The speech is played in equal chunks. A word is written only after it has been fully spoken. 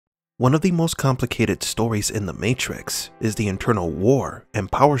One of the most complicated stories in the Matrix is the internal war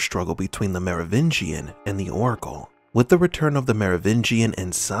and power struggle between the Merovingian and the Oracle. With the return of the Merovingian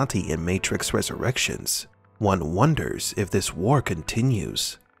and Sati in Matrix Resurrections, one wonders if this war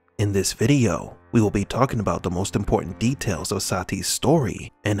continues. In this video, we will be talking about the most important details of Sati's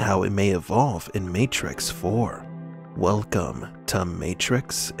story and how it may evolve in Matrix 4. Welcome to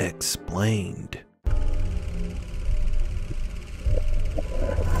Matrix Explained.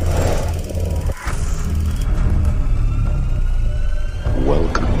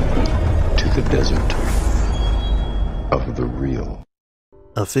 Welcome to the desert of the real.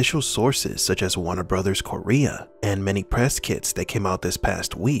 Official sources such as Warner Bros. Korea and many press kits that came out this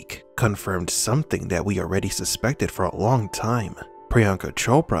past week confirmed something that we already suspected for a long time. Priyanka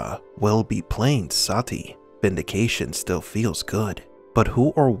Chopra will be playing Sati. Vindication still feels good. But who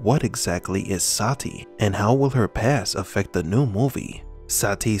or what exactly is Sati, and how will her past affect the new movie?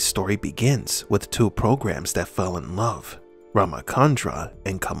 Sati's story begins with two programs that fell in love, Ramachandra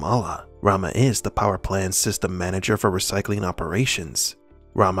and Kamala. Rama is the power plant system manager for recycling operations.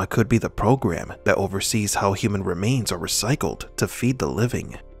 Rama could be the program that oversees how human remains are recycled to feed the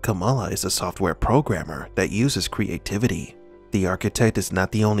living. Kamala is a software programmer that uses creativity. The architect is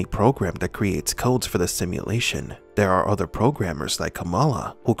not the only program that creates codes for the simulation. There are other programmers like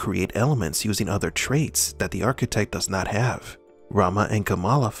Kamala who create elements using other traits that the architect does not have. Rama and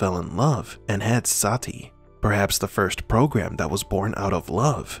Kamala fell in love and had Sati, perhaps the first program that was born out of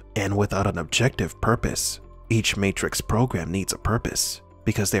love and without an objective purpose. Each Matrix program needs a purpose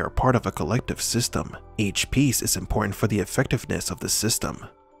because they are part of a collective system. Each piece is important for the effectiveness of the system.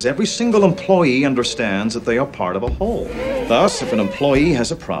 Every single employee understands that they are part of a whole. Thus, if an employee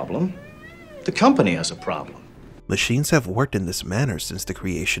has a problem, the company has a problem. Machines have worked in this manner since the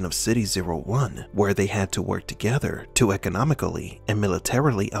creation of City 01, where they had to work together to economically and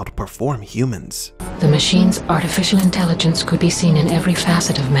militarily outperform humans. The machine's artificial intelligence could be seen in every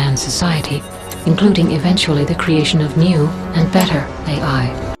facet of man's society, including eventually the creation of new and better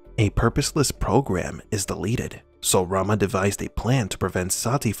AI. A purposeless program is deleted, so Rama devised a plan to prevent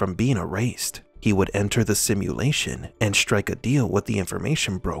Sati from being erased. He would enter the simulation and strike a deal with the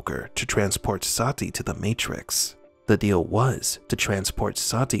information broker to transport Sati to the Matrix. The deal was to transport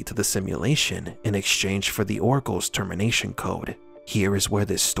Sati to the simulation in exchange for the Oracle's termination code. Here is where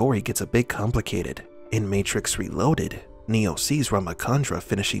this story gets a bit complicated. In Matrix Reloaded, Neo sees Ramachandra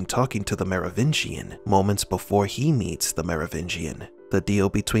finishing talking to the Merovingian moments before he meets the Merovingian. The deal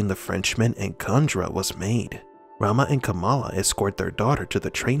between the Frenchman and Chandra was made. Rama and Kamala escort their daughter to the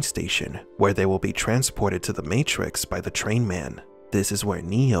train station, where they will be transported to the Matrix by the train man. This is where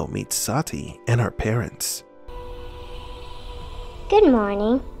Neo meets Sati and her parents. Good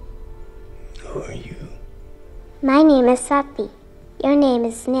morning. Who are you? My name is Sati. Your name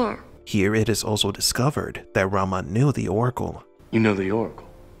is Neo. Here it is also discovered that Rama knew the Oracle. You know the Oracle?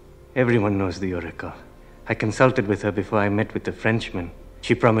 Everyone knows the Oracle. I consulted with her before I met with the Frenchman.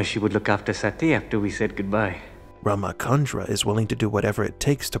 She promised she would look after Sati after we said goodbye. Ramachandra is willing to do whatever it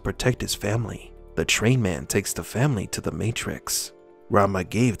takes to protect his family. The train man takes the family to the Matrix. Rama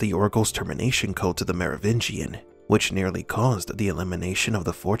gave the Oracle's termination code to the Merovingian, which nearly caused the elimination of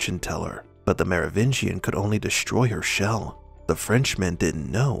the fortune teller, but the Merovingian could only destroy her shell. The Frenchman didn't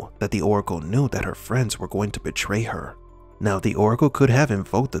know that the Oracle knew that her friends were going to betray her. Now the Oracle could have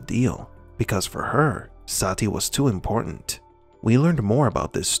invoked the deal, because for her, Sati was too important. We learned more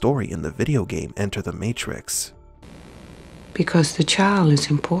about this story in the video game Enter the Matrix. Because the child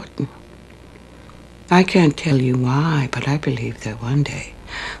is important. I can't tell you why, but I believe that one day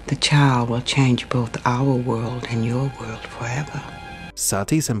the child will change both our world and your world forever.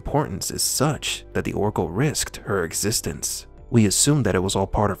 Sati's importance is such that the Oracle risked her existence. We assumed that it was all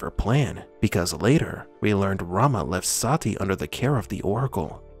part of her plan, because later we learned Rama left Sati under the care of the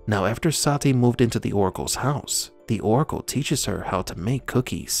Oracle. Now after Sati moved into the Oracle's house, the Oracle teaches her how to make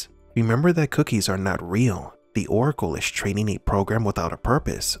cookies. Remember that cookies are not real. The Oracle is training a program without a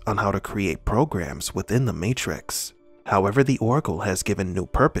purpose on how to create programs within the Matrix. However, the Oracle has given new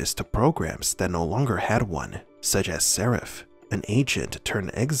purpose to programs that no longer had one, such as Seraph, an agent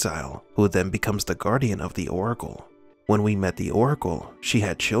turned exile who then becomes the guardian of the Oracle. When we met the Oracle, she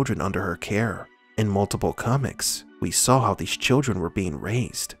had children under her care. In multiple comics, we saw how these children were being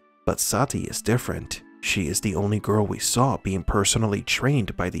raised, but Sati is different. She is the only girl we saw being personally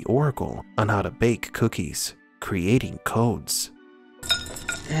trained by the Oracle on how to bake cookies, creating codes.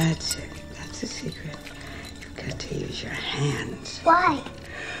 That's it. That's the secret. You've got to use your hands. Why?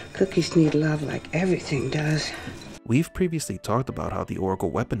 Cookies need love like everything does. We've previously talked about how the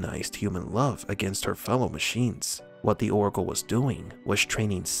Oracle weaponized human love against her fellow machines. What the Oracle was doing was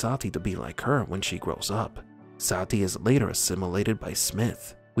training Sati to be like her when she grows up. Sati is later assimilated by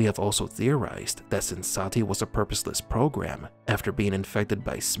Smith. We have also theorized that since Sati was a purposeless program, after being infected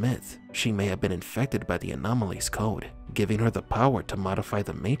by Smith, she may have been infected by the Anomalies code, giving her the power to modify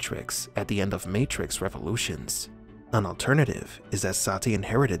the Matrix at the end of Matrix Revolutions. An alternative is that Sati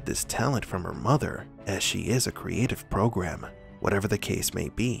inherited this talent from her mother, as she is a creative program. Whatever the case may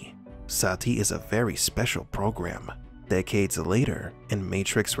be, Sati is a very special program. Decades later, in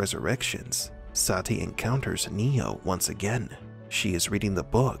Matrix Resurrections, Sati encounters Neo once again. She is reading the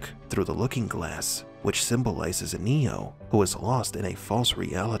book through the looking glass, which symbolizes Neo, who is lost in a false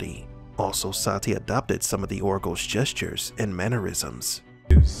reality. Also, Sati adopted some of the Oracle's gestures and mannerisms.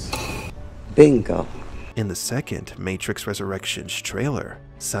 Bingo. In the second Matrix Resurrections trailer,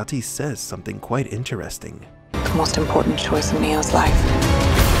 Sati says something quite interesting. The most important choice in Neo's life.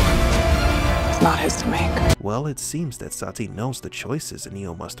 It's not his to make. Well, it seems that Sati knows the choices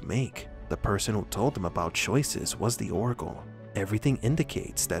Neo must make. The person who told them about choices was the Oracle. Everything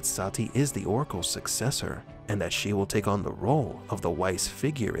indicates that Sati is the Oracle's successor, and that she will take on the role of the wise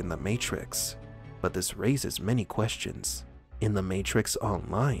figure in the Matrix. But this raises many questions. In the Matrix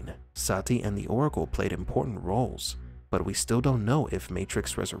Online, Sati and the Oracle played important roles, but we still don't know if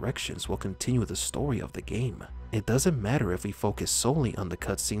Matrix Resurrections will continue the story of the game. It doesn't matter if we focus solely on the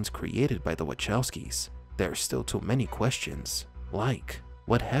cutscenes created by the Wachowskis. There are still too many questions, like,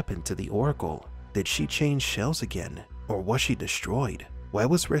 what happened to the Oracle? Did she change shells again? Or was she destroyed? Why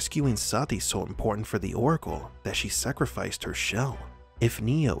was rescuing Sati so important for the Oracle that she sacrificed her shell? If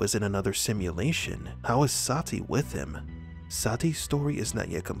Neo is in another simulation, how is Sati with him? Sati's story is not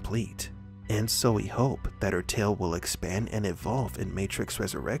yet complete, and so we hope that her tale will expand and evolve in Matrix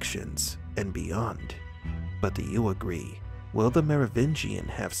Resurrections and beyond. But do you agree? Will the Merovingian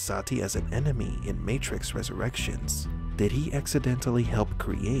have Sati as an enemy in Matrix Resurrections? Did he accidentally help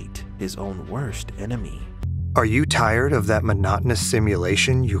create his own worst enemy? Are you tired of that monotonous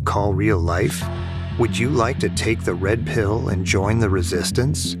simulation you call real life? Would you like to take the red pill and join the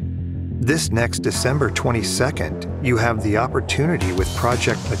resistance? This next December 22nd, you have the opportunity with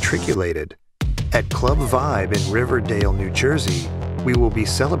Project Matriculated. At Club Vibe in Riverdale, New Jersey, we will be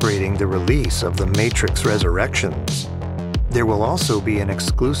celebrating the release of The Matrix Resurrections. There will also be an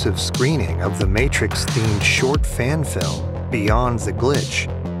exclusive screening of the Matrix-themed short fan film, Beyond the Glitch,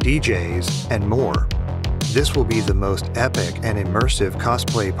 DJs, and more. This will be the most epic and immersive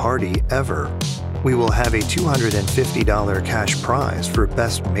cosplay party ever. We will have a $250 cash prize for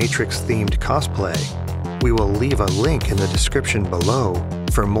Best Matrix-themed cosplay. We will leave a link in the description below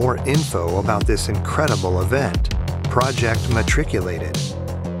for more info about this incredible event, Project Matriculated.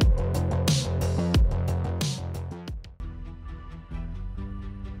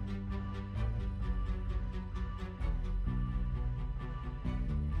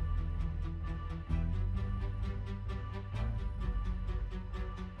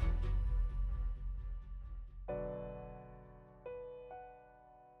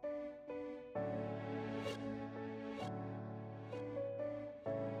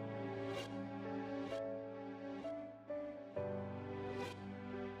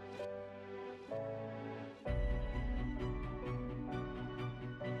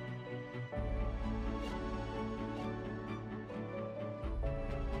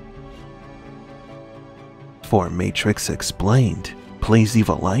 For Matrix Explained, please leave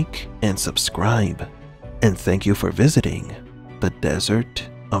a like and subscribe. And thank you for visiting the Desert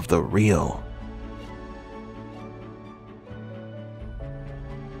of the Real.